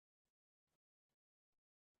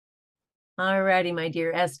All righty, my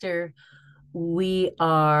dear Esther. We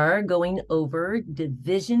are going over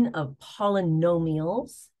division of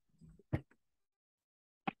polynomials.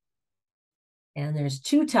 And there's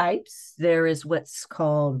two types. There is what's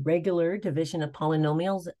called regular division of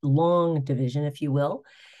polynomials, long division, if you will.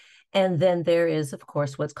 And then there is, of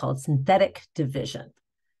course, what's called synthetic division.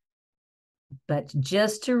 But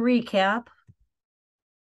just to recap,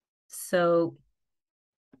 so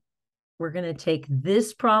we're going to take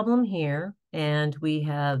this problem here, and we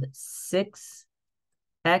have 6x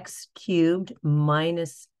cubed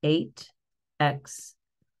minus 8x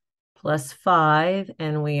plus 5,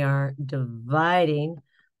 and we are dividing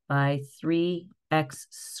by 3x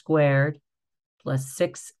squared plus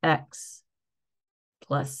 6x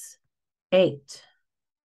plus 8.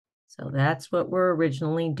 So that's what we're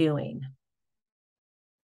originally doing.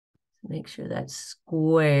 Make sure that's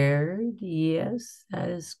squared. Yes, that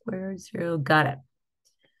is squared. 0. Got it.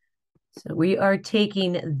 So we are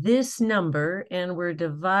taking this number and we're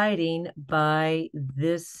dividing by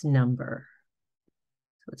this number.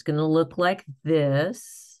 So it's going to look like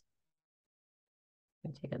this.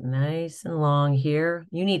 Take it nice and long here.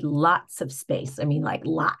 You need lots of space. I mean, like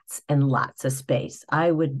lots and lots of space. I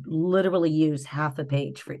would literally use half a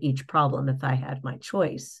page for each problem if I had my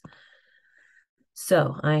choice.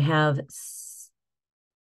 So I have,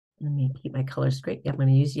 let me keep my color straight. I'm going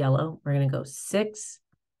to use yellow. We're going to go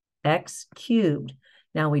 6x cubed.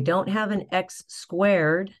 Now we don't have an x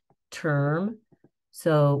squared term,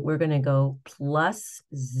 so we're going to go plus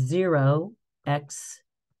 0x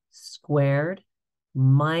squared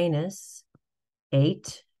minus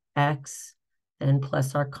 8x, and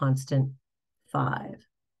plus our constant 5.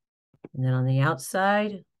 And then on the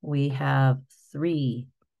outside, we have 3x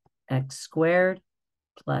squared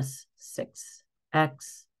plus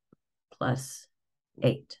 6x plus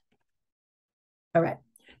 8. All right.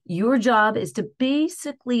 Your job is to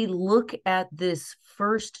basically look at this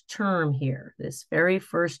first term here, this very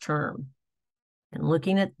first term, and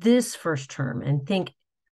looking at this first term and think,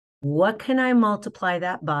 what can I multiply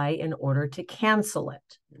that by in order to cancel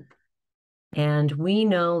it? And we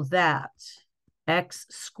know that x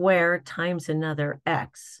squared times another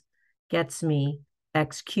x gets me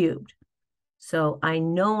x cubed. So I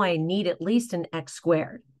know I need at least an x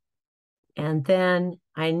squared. And then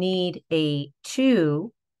I need a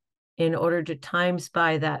 2 in order to times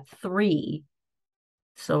by that 3.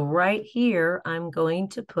 So right here, I'm going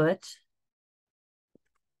to put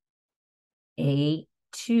a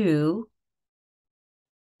 2,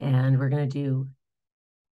 and we're going to do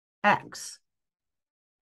x,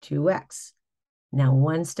 2x. Now,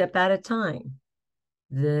 one step at a time.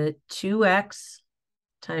 The 2x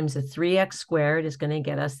times the 3x squared is going to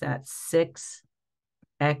get us that 6x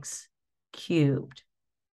cubed.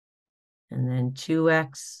 And then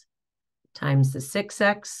 2x times the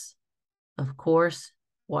 6x, of course,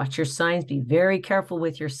 watch your signs. Be very careful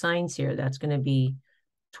with your signs here. That's going to be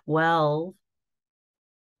 12x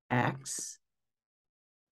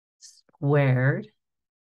squared.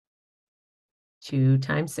 2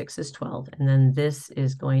 times 6 is 12. And then this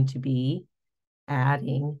is going to be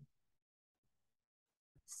adding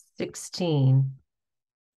 16x.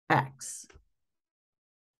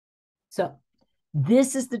 So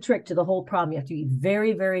this is the trick to the whole problem. You have to be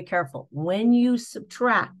very, very careful. When you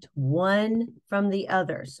subtract one from the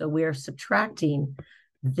other, so we're subtracting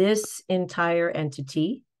this entire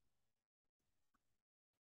entity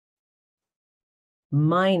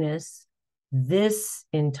minus this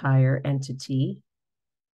entire entity,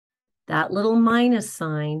 that little minus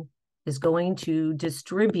sign is going to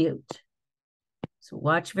distribute. So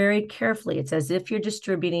watch very carefully. It's as if you're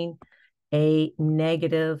distributing a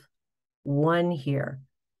negative 1 here.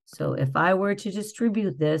 So if I were to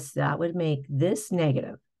distribute this, that would make this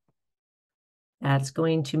negative. That's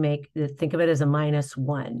going to make, think of it as a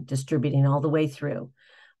 -1, distributing all the way through.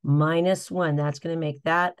 -1, that's going to make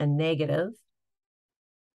that a negative.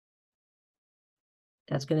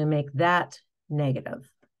 That's going to make that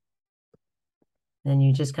negative. Then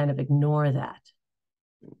you just kind of ignore that.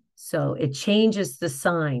 So it changes the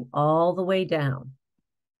sign all the way down.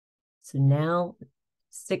 So now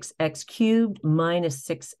 6x cubed minus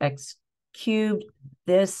 6x cubed,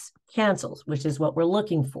 this cancels, which is what we're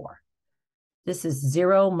looking for. This is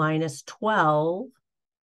 0 minus 12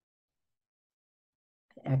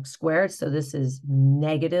 x squared. So this is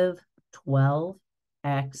negative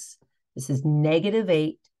 12x. This is negative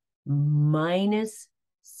 8 minus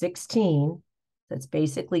 16. That's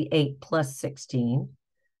basically 8 plus 16.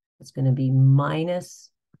 It's going to be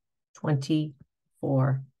minus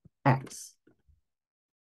 24x.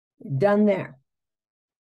 Done there.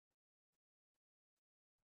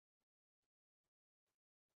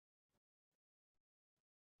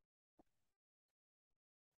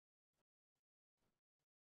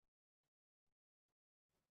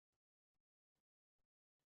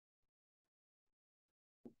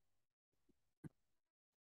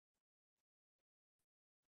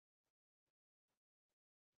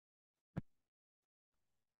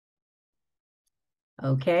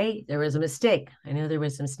 Okay, there was a mistake. I know there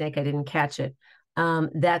was a mistake. I didn't catch it.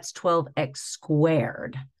 That's 12x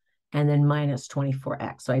squared and then minus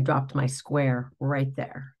 24x. So I dropped my square right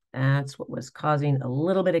there. That's what was causing a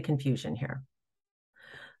little bit of confusion here.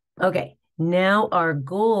 Okay, now our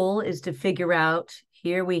goal is to figure out,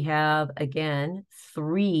 here we have, again,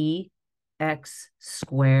 3x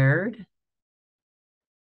squared.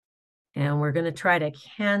 And we're going to try to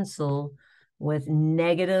cancel with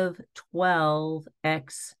negative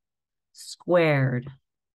 12x squared.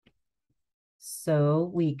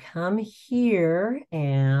 So we come here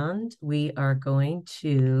and we are going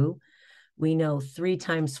to, we know 3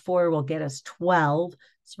 times 4 will get us 12.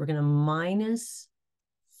 So we're going to minus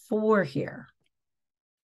 4 here.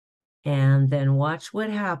 And then watch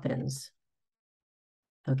what happens.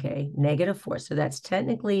 Okay, negative 4. So that's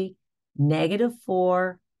technically negative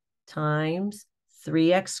 4 times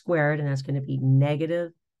 3x squared, and that's going to be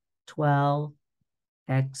negative 12x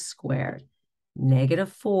squared.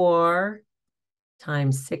 Negative 4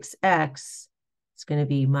 times 6x, it's going to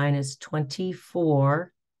be minus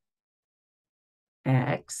 24x.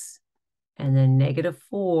 And then negative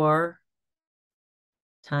 4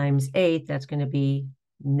 times 8, that's going to be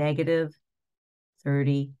negative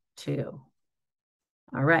 32.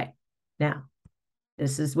 All right. Now,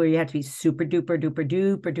 this is where you have to be super duper duper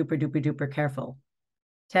duper duper duper duper careful.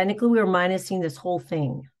 Technically, we're minusing this whole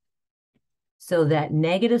thing. So that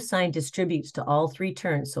negative sign distributes to all 3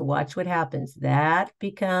 terms. So watch what happens. That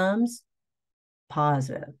becomes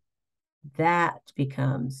positive. That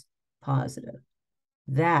becomes positive.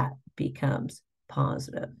 That becomes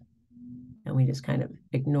positive. And we just kind of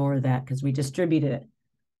ignore that because we distributed it.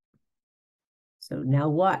 So now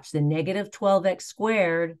watch. The negative 12x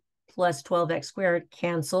squared plus 12x squared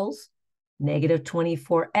cancels. Negative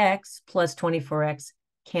 24x plus 24x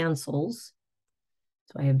cancels.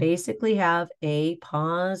 So I basically have a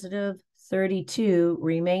positive 32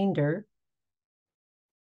 remainder.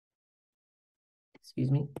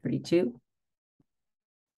 Excuse me, 32.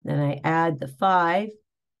 Then I add the 5.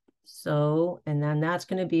 So, and then that's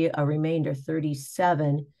going to be a remainder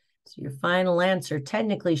 37. So your final answer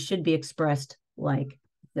technically should be expressed like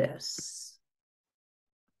this.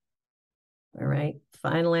 All right,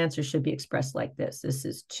 final answer should be expressed like this. This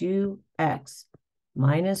is 2x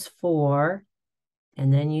minus 4.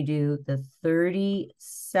 And then you do the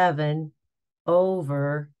 37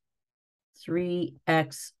 over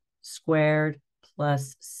 3x squared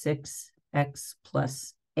plus 6x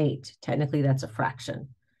plus 8. Technically, that's a fraction.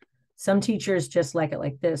 Some teachers just like it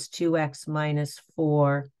like this, 2x minus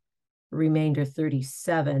 4, remainder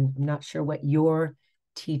 37. I'm not sure what your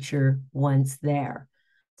teacher wants there.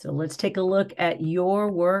 So let's take a look at your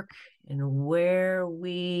work and where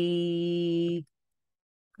we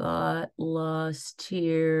got lost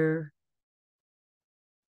here.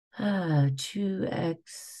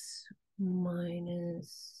 2x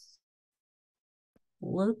minus,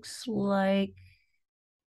 looks like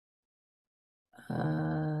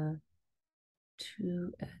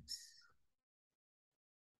 2x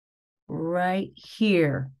right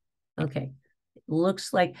here. Okay,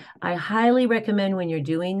 looks like, I highly recommend when you're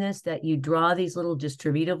doing this that you draw these little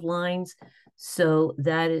distributive lines. So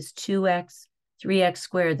that is 2x, 3x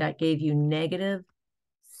squared. That gave you negative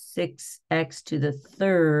 6x to the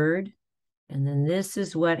third. And then this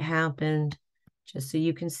is what happened, just so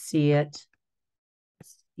you can see it.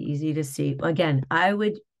 It's easy to see. Again, I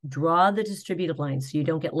would draw the distributive lines so you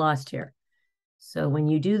don't get lost here. So when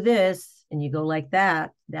you do this and you go like that,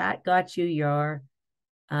 that got you your,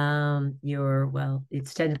 well,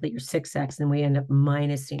 it's technically your 6x, and we end up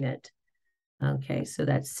minusing it. Okay, so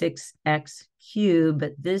that's 6x cubed,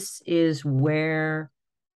 but this is where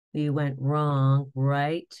we went wrong,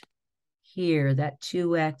 right here, that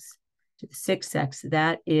 2x to the 6x,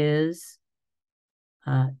 that is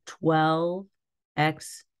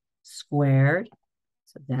 12x squared.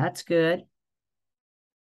 So that's good.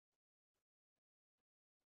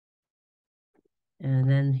 And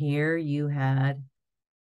then here you had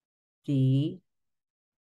the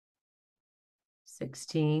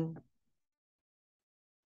 16x.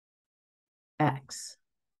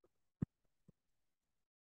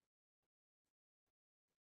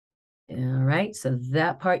 All right, so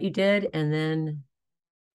that part you did, and then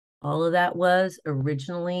all of that was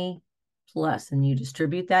originally plus, and you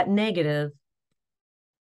distribute that negative,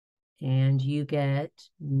 and you get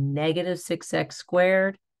negative 6x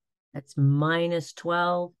squared. That's minus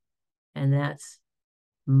 12, and that's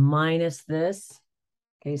minus this.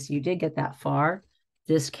 Okay, so you did get that far.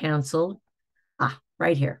 This canceled.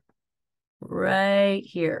 Right here. Right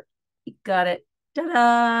here. You got it.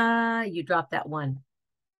 Ta-da! You dropped that one.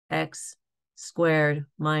 X squared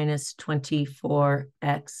minus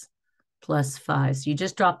 24x plus 5. So you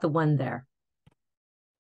just drop the 1 there.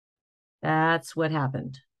 That's what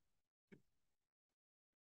happened.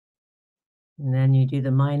 And then you do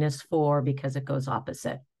the minus 4 because it goes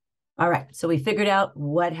opposite. All right, so we figured out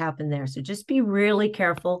what happened there. So just be really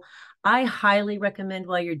careful. I highly recommend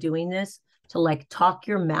while you're doing this to like talk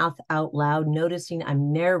your mouth out loud, noticing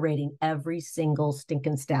I'm narrating every single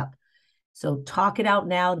stinking step. So talk it out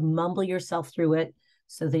now, mumble yourself through it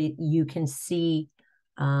so that you can see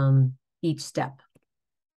each step.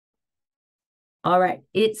 All right,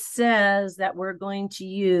 it says that we're going to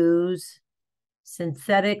use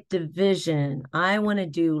synthetic division. I want to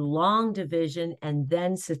do long division and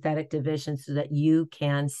then synthetic division so that you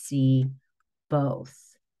can see both.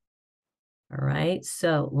 All right,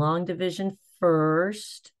 so long division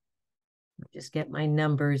first. Just get my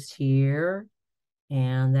numbers here.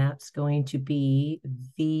 And that's going to be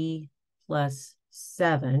v plus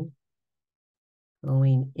 7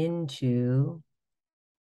 going into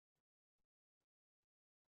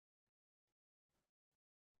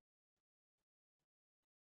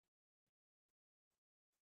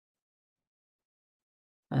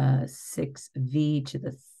uh, 6v to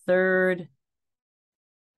the third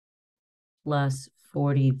plus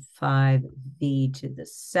 45v to the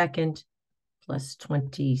second plus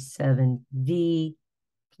 27v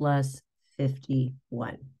plus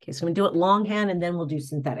 51. Okay, so I'm going to do it longhand and then we'll do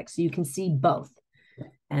synthetic. So you can see both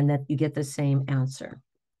and that you get the same answer.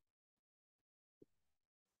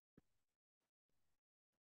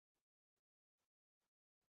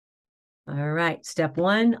 All right, step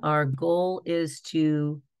 1, our goal is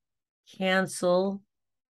to cancel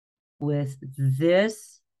with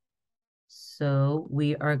this. So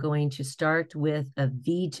we are going to start with a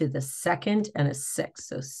v to the second and a 6.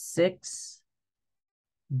 So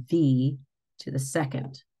 6v to the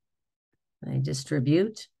second. I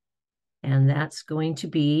distribute, and that's going to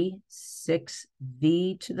be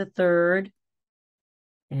 6v to the third,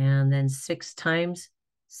 and then 6 times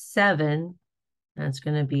 7, that's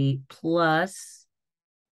going to be plus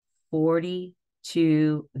 42v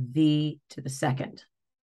to the second.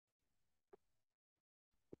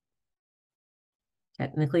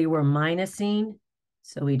 Technically, we're minusing,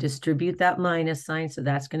 so we distribute that minus sign, so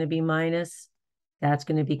that's going to be minus, that's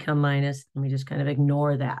going to become minus, and we just kind of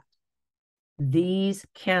ignore that. These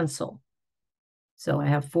cancel. So I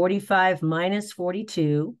have 45 minus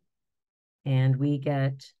 42, and we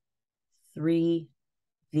get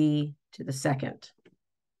 3v to the second.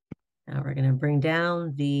 Now we're going to bring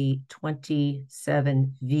down the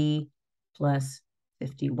 27v plus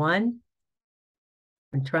 51.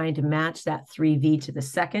 I'm trying to match that 3v to the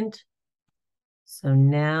second. So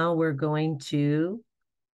now we're going to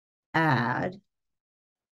add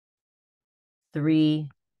 3v.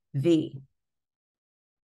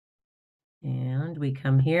 And we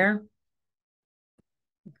come here,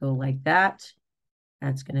 go like that.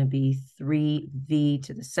 That's going to be 3v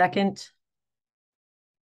to the second.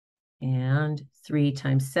 And 3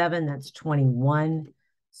 times 7, that's 21.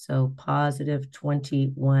 So positive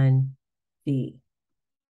 21v.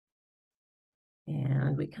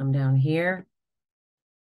 And we come down here.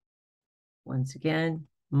 Once again,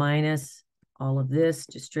 minus all of this,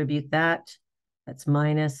 distribute that. That's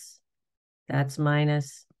minus, that's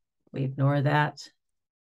minus. We ignore that.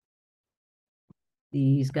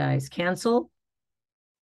 These guys cancel.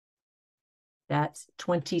 That's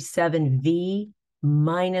 27v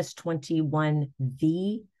minus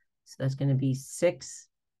 21v. So that's going to be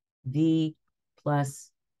 6v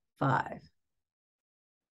plus 5.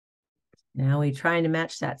 Now we're trying to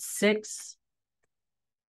match that 6.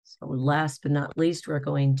 So last but not least, we're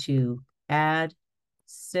going to add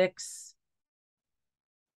 6.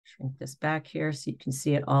 Shrink this back here so you can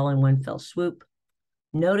see it all in one fell swoop.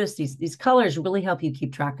 Notice these colors really help you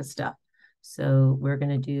keep track of stuff. So we're going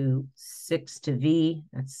to do 6 to v.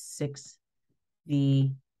 That's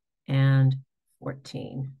 6v and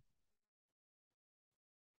 14.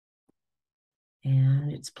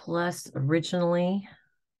 And it's plus originally.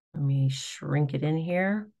 Let me shrink it in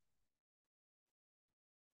here.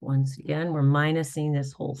 Once again, we're minusing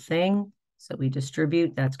this whole thing. So we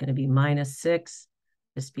distribute, that's going to be minus 6.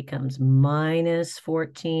 This becomes minus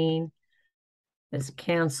 14. This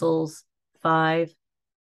cancels 5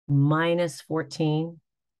 minus 14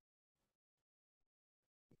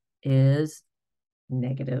 is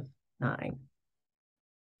negative 9.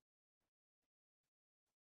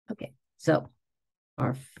 Okay, so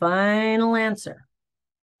our final answer,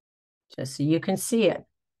 just so you can see it,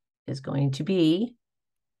 is going to be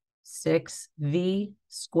 6v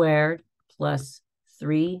squared plus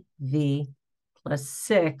 3v plus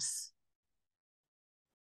 6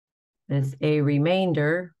 with a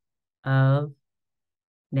remainder of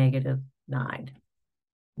 -9.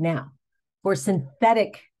 Now, for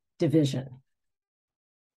synthetic division,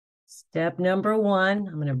 step number 1,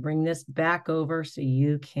 I'm going to bring this back over so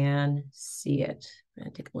you can see it. I'm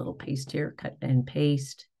going to take a little paste here, cut and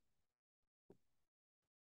paste.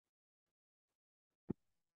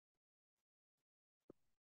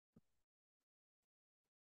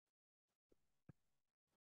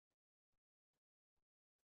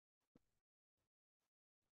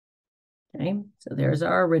 Okay, so there's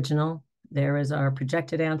our original. There is our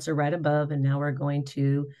projected answer right above, and now we're going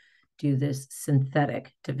to do this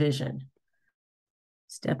synthetic division.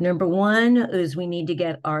 Step number 1 is we need to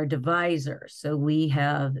get our divisor. So we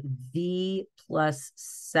have v plus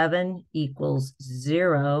 7 equals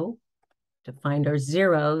 0 to find our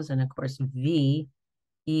zeros, and of course v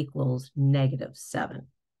equals -7.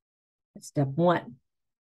 That's step 1.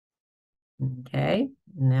 Okay,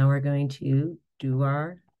 now we're going to do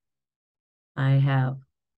our, I have,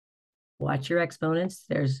 watch your exponents.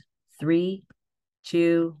 There's 3,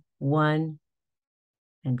 2, 1,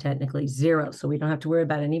 and technically 0. So we don't have to worry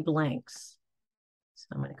about any blanks. So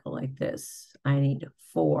I'm going to go like this. I need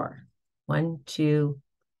 4. 1, 2,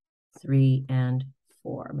 3, and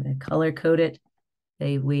 4. I'm going to color code it.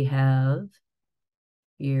 We have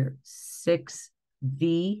here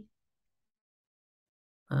 6V.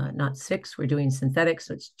 Not 6, we're doing synthetic,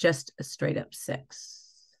 so it's just a straight up 6.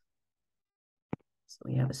 So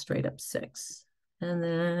we have a straight up 6. And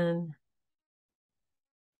then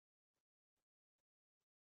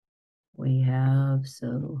we have,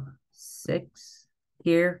 so 6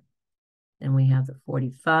 here, and we have the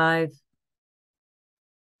 45,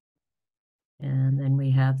 and then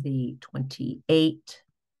we have the 28,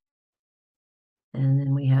 and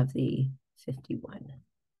then we have the 51.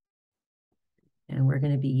 And we're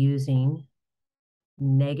going to be using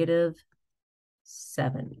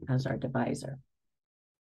 -7 as our divisor.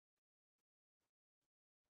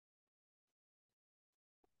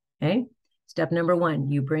 Okay, step number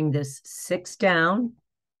 1, you bring this 6 down,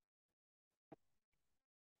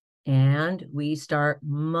 and we start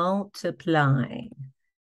multiplying.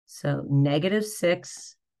 So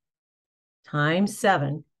 -6 times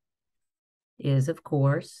 7 is, of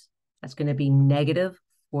course, that's going to be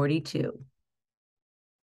 -42.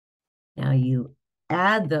 Now you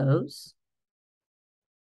add those,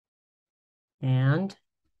 and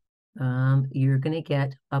you're going to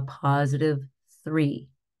get a +3.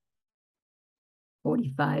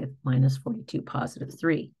 45 minus 42,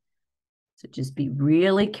 +3. So just be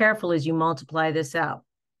really careful as you multiply this out.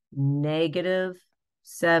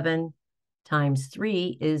 -7 times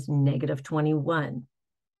 3 is -21.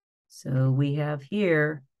 So we have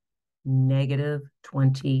here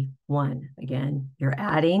 -21. Again, you're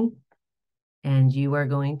adding, and you are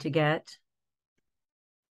going to get,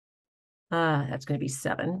 that's going to be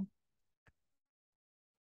 7.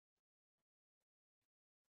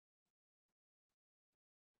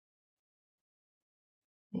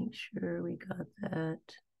 Make sure we got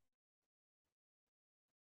that.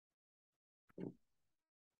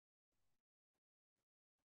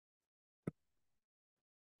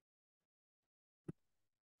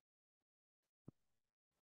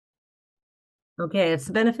 Okay, it's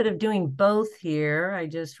the benefit of doing both here. I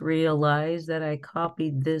just realized that I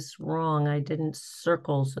copied this wrong. I didn't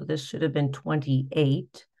circle, so this should have been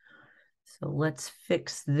 28. So let's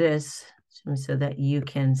fix this so that you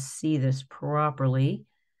can see this properly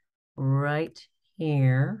right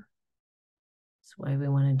here. That's why we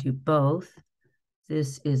want to do both.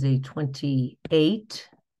 This is a 28,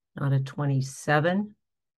 not a 27.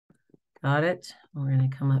 Got it? We're going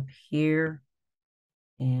to come up here,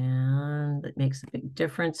 and it makes a big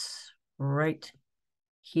difference right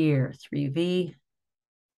here. 3V.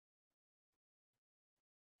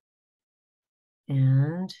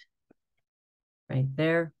 And right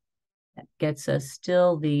there, that gets us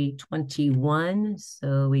still the 21.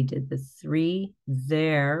 So we did the 3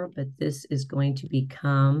 there, but this is going to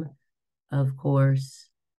become, of course,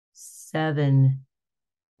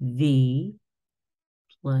 7V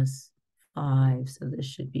plus 5. So this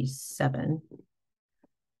should be 7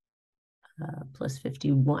 plus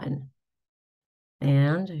 51.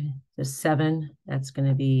 And the 7, that's going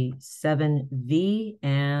to be 7V,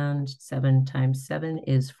 and 7 times 7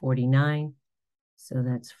 is 49. So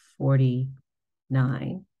that's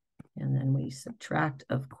 49. And then we subtract,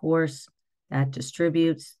 of course, that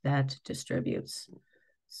distributes.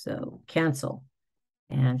 So cancel.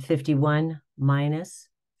 And 51 minus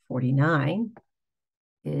 49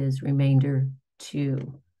 is remainder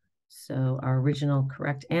 2. So our original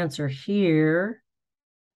correct answer here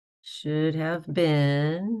should have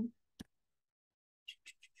been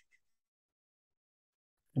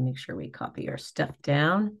make sure we copy our stuff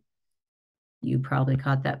down. You probably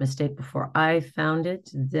caught that mistake before I found it.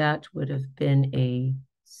 That would have been a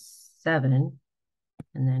 7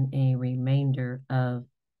 and then a remainder of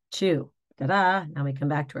 2. Ta-da! Now we come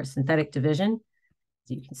back to our synthetic division.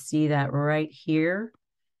 So you can see that right here.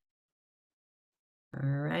 All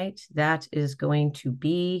right, that is going to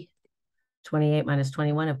be 28 minus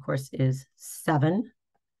 21, of course, is 7.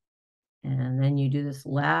 And then you do this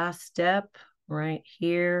last step right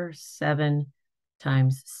here, 7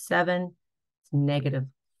 times 7, it's negative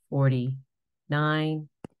 49.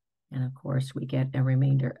 And of course, we get a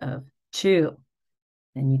remainder of 2.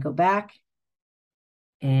 Then you go back,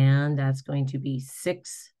 and that's going to be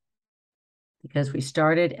 6 because we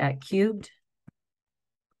started at cubed.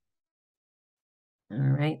 All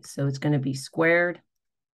right, so it's going to be squared.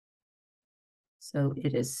 So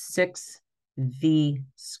it is 6v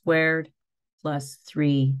squared plus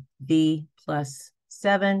 3v plus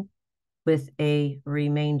 7 with a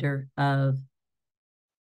remainder of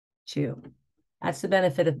 2. That's the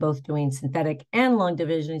benefit of both doing synthetic and long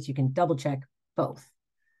divisions. You can double check both.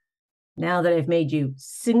 Now that I've made you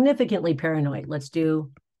significantly paranoid, let's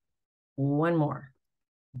do one more,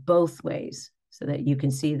 both ways, so that you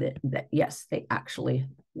can see that yes, they actually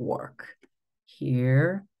work.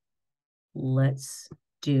 Here, let's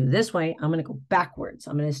do this way. I'm going to go backwards.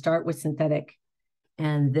 I'm going to start with synthetic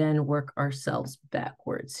and then work ourselves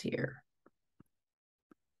backwards here.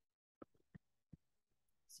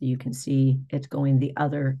 So you can see it's going the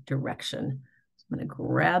other direction. So I'm going to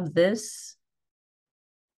grab this.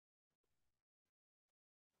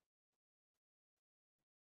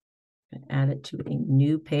 And add it to a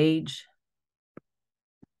new page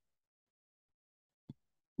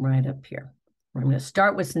right up here. I'm going to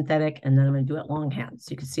start with synthetic, and then I'm going to do it longhand.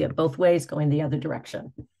 So you can see it both ways going the other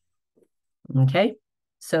direction. Okay,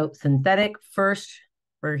 so synthetic first,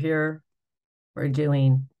 we're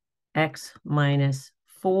doing x minus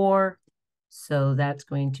 4. So that's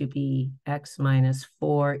going to be x minus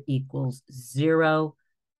 4 equals 0,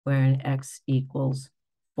 wherein x equals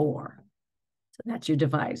 4. So that's your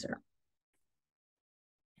divisor.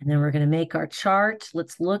 And then we're going to make our chart.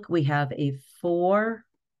 Let's look. We have a 4.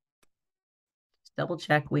 Double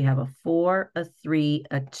check. We have a 4, a 3,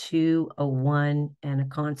 a 2, a 1, and a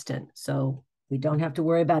constant. So we don't have to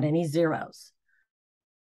worry about any zeros.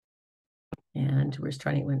 And we're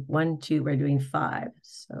starting with 1, 2, we're doing 5.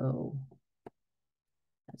 So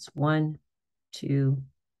that's 1, 2,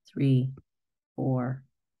 3, 4,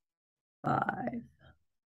 5.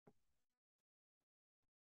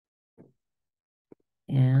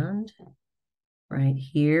 And right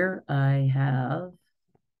here, I have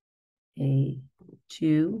a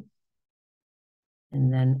 2,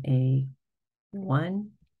 and then a 1,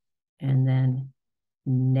 and then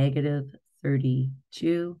negative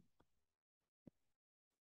 32,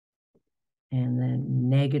 and then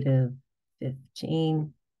negative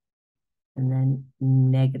 15, and then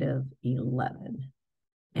negative 11.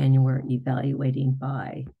 And we're evaluating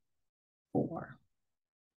by 4.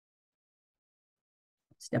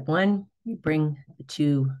 Step 1, you bring the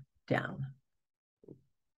 2 down.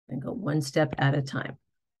 And go one step at a time.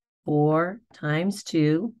 4 times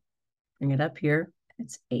 2, bring it up here,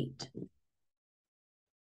 it's 8.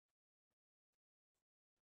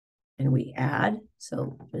 And we add,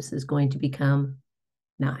 so this is going to become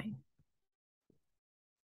 9. I'm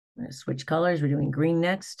going to switch colors. We're doing green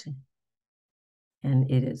next.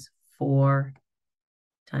 And it is 4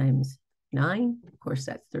 times 9. Of course,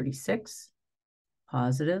 that's 36.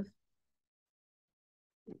 Positive.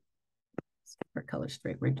 For color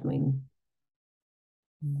straight, we're doing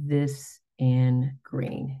this in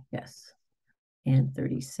green. Yes. And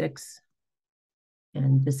 36.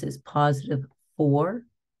 And this is positive 4.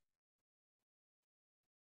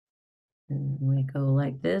 And we go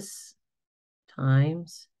like this,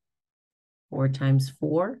 times 4 times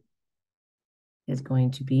 4 is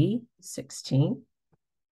going to be 16.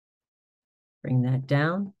 Bring that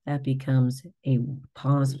down. That becomes a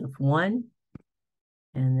positive 1.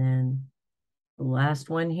 And then the last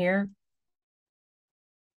one here,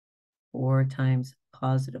 4 times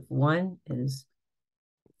positive 1 is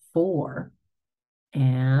 4.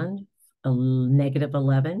 And a negative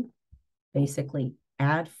 11, basically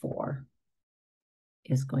add 4,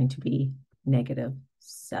 is going to be negative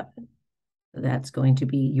 7. So that's going to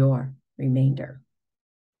be your remainder.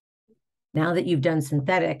 Now that you've done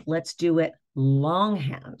synthetic, let's do it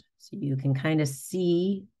longhand. So you can kind of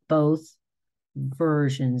see both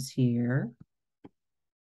versions here.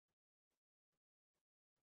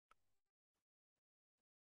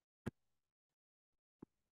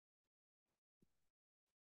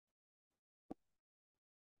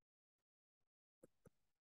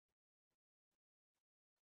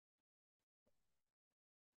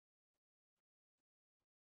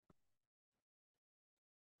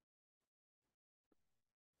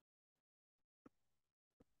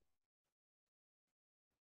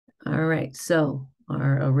 All right, so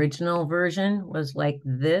our original version was like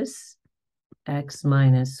this, x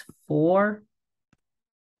minus 4.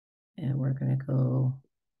 And we're going to go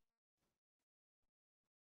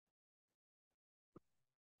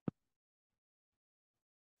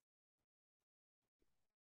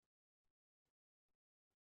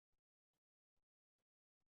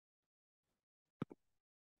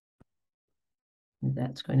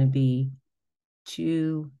that's going to be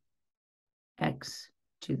 2x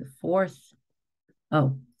to the 4th.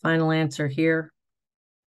 Oh, final answer here.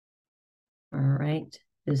 All right,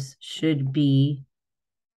 this should be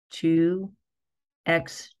 2x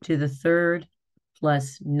to the 3rd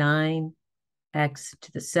plus 9x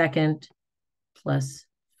to the 2nd plus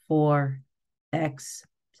 4x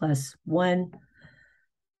plus 1,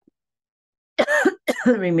 the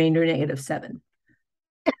remainder -7.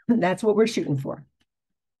 That's what we're shooting for.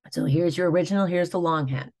 So here's your original, here's the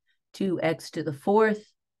longhand. 2x to the 4th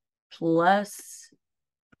plus,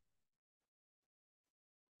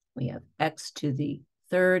 we have x to the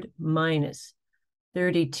 3rd minus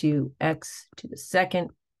 32x to the 2nd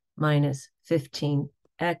minus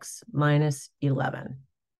 15x minus 11.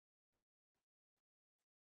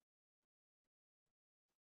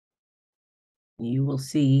 You will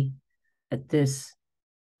see that this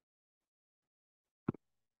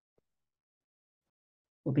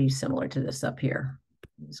will be similar to this up here.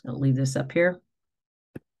 I'm just going to leave this up here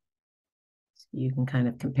so you can kind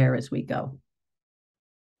of compare as we go.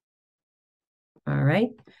 All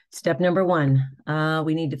right, step number 1,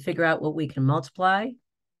 we need to figure out what we can multiply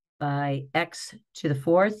by x to the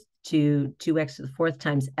 4th to 2x to the 4th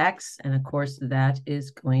times x. And of course, that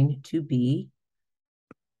is going to be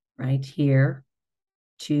right here,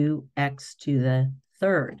 2x to the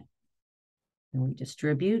 3rd. And we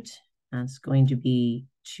distribute, that's going to be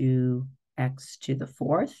 2x to the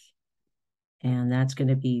 4th. And that's going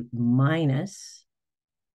to be minus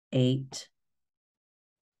 8x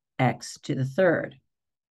to the 3rd.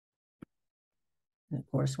 And of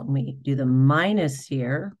course, when we do the minus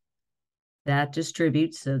here, that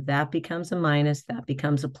distributes, so that becomes a minus, that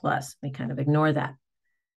becomes a plus. We kind of ignore that.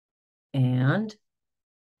 And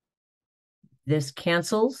this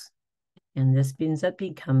cancels, and this ends up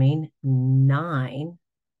becoming 9x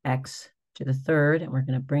to the 3rd, and we're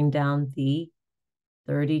going to bring down the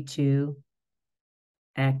 32x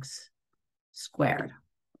squared.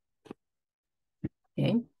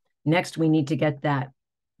 Okay, next we need to get that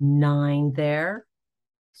 9 there.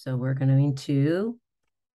 So we're going to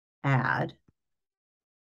add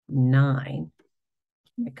 9,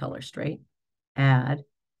 my color straight, add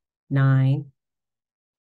 9x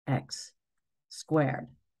squared.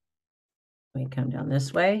 We come down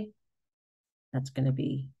this way. That's going to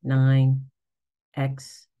be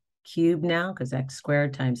 9x cubed now, because x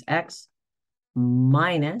squared times x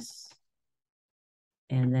minus,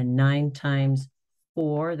 and then 9 times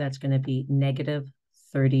 4, that's going to be negative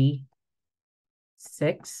 36x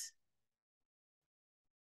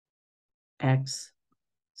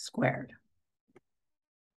squared.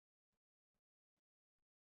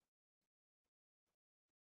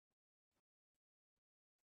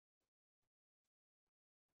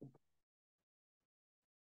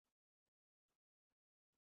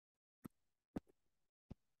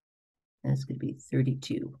 That's going to be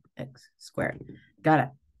 32x squared. Got it.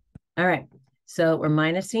 All right. So we're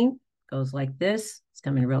minusing, goes like this. It's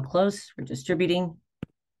coming real close. We're distributing.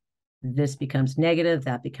 This becomes negative.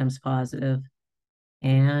 That becomes positive.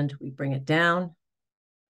 And we bring it down.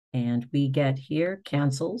 And we get here,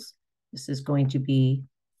 cancels. This is going to be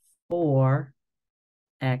 4x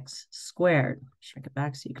squared. Shrink it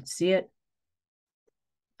back so you can see it.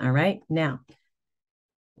 All right. Now,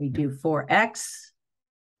 we do 4x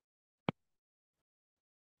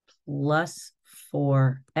plus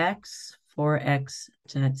 4x. 4x,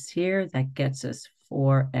 that's here. That gets us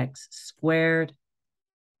 4x squared.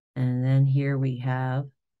 And then here we have,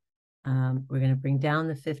 we're going to bring down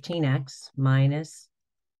the 15x minus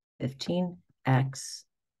 15x.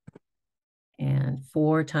 And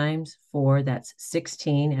 4 times 4, that's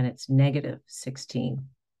 16, and it's negative 16x.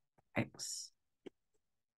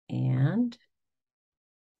 And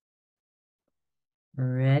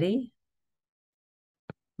ready?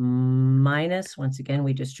 Minus, once again,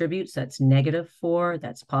 we distribute, so that's negative 4,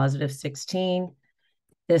 that's positive 16.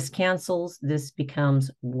 This cancels, this becomes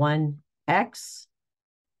 1x.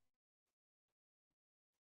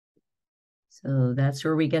 So that's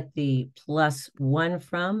where we get the plus 1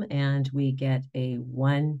 from, and we get a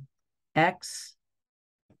 1x.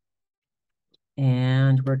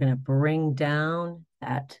 And we're going to bring down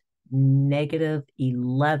that negative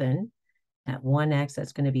 11. That 1x,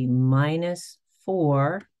 that's going to be minus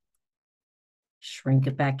 4. Shrink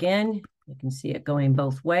it back in. You can see it going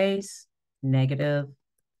both ways. Negative,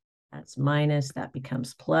 that's minus, that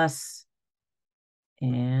becomes plus.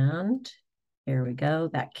 And here we go.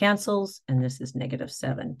 That cancels, and this is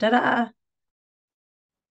 -7. Ta-da!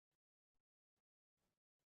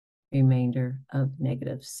 Remainder of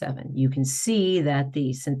 -7. You can see that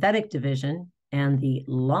the synthetic division and the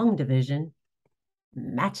long division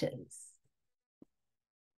matches.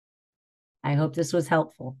 I hope this was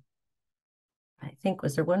helpful. I think,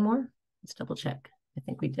 was there one more? Let's double check. I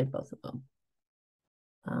think we did both of them.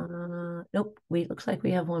 Nope, looks like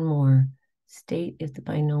we have one more. State if the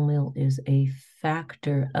binomial is a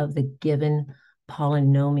factor of the given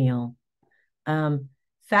polynomial.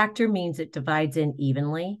 Factor means it divides in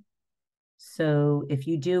evenly. So if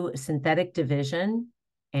you do a synthetic division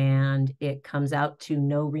and it comes out to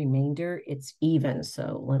no remainder, it's even.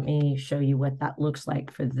 So let me show you what that looks like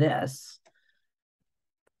for this.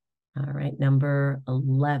 All right, number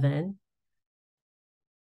 11.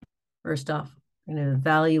 First off, we're going to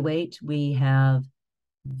evaluate. We have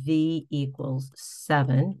v equals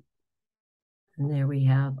 7. And there we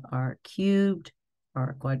have our cubed,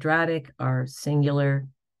 our quadratic, our singular,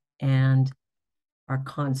 and our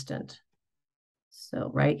constant. So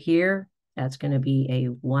right here, that's going to be a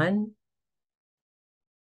 1,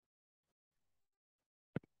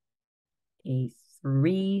 a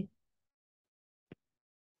 3,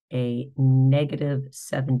 a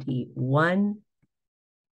 -71,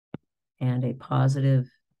 and a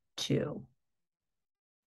 +2.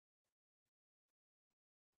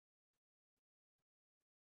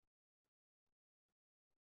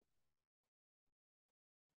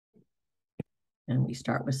 And we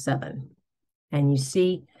start with 7. And you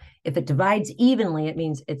see, if it divides evenly, it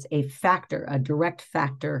means it's a factor, a direct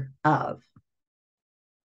factor of.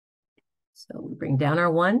 So we bring down our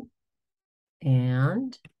 1,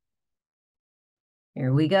 and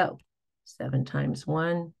here we go. 7 times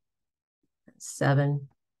 1, 7,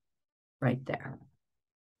 right there.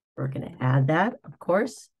 We're going to add that, of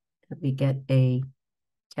course. We get a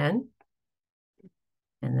 10.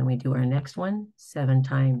 And then we do our next one. 7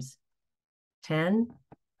 times 10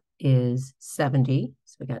 is 70.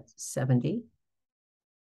 So we got 70.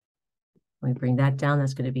 When we bring that down,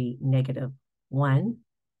 that's going to be -1.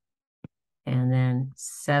 And then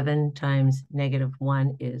 7 times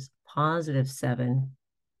 -1 is +7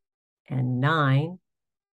 and 9.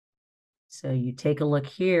 So you take a look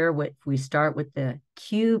here. If we start with the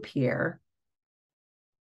cube here,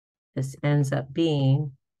 this ends up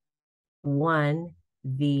being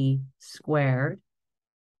 1v squared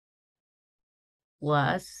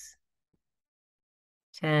plus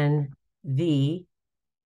 10v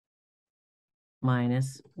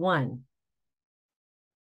minus 1.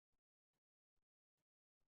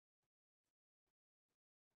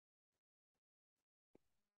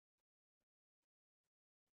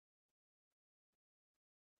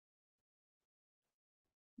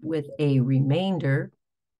 With a remainder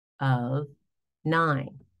of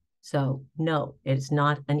 9. So no, it's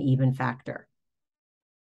not an even factor.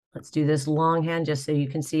 Let's do this longhand just so you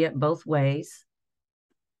can see it both ways.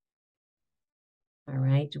 All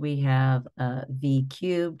right, we have v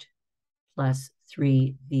cubed plus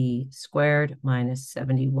 3v squared minus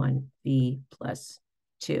 71v plus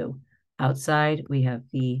 2. Outside, we have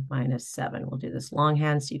v minus 7. We'll do this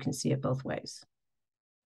longhand so you can see it both ways.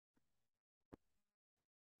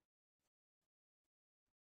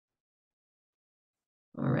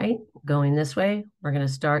 All right, going this way, we're going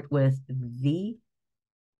to start with v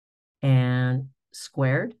and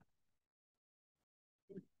squared.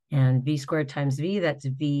 And v squared times v, that's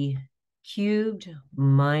v cubed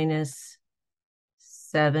minus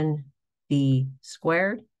 7v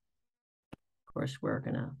squared. Of course, we're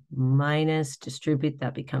going to minus, distribute,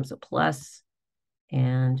 that becomes a plus,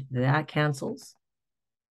 and that cancels.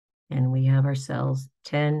 And we have ourselves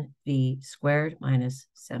 10v squared minus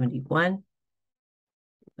 71,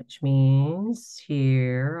 which means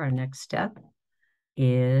here, our next step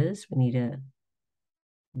is we need a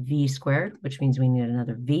v squared, which means we need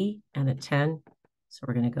another v and a 10. So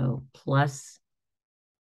we're going to go plus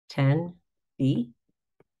 10v,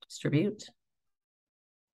 distribute.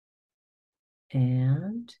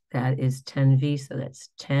 And that is 10v, so that's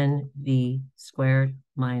 10v squared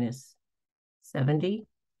minus 70.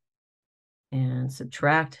 And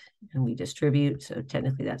subtract, and we distribute. So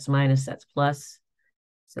technically that's minus, that's plus.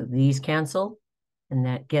 So these cancel, and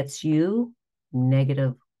that gets you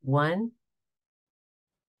 -1.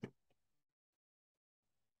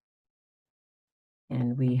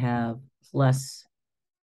 And we have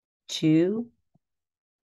 +2.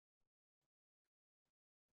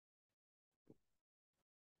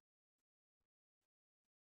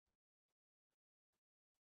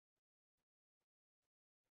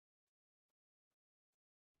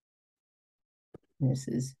 this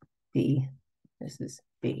is B, this is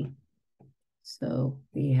B. So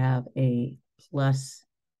we have a plus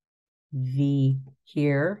V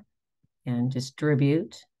here and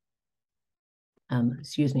distribute,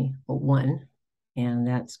 excuse me, 1, and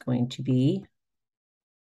that's going to be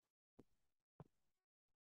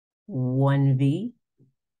 1V,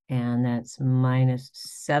 and that's minus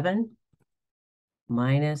 7,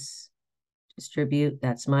 minus, distribute,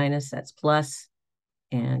 that's minus, that's plus,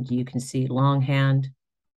 and you can see longhand,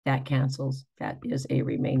 that cancels, that is a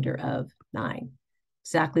remainder of 9.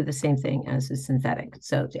 Exactly the same thing as the synthetic.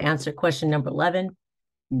 So to answer question number 11,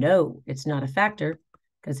 no, it's not a factor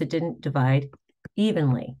because it didn't divide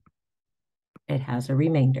evenly. It has a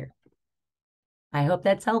remainder. I hope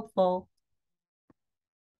that's helpful.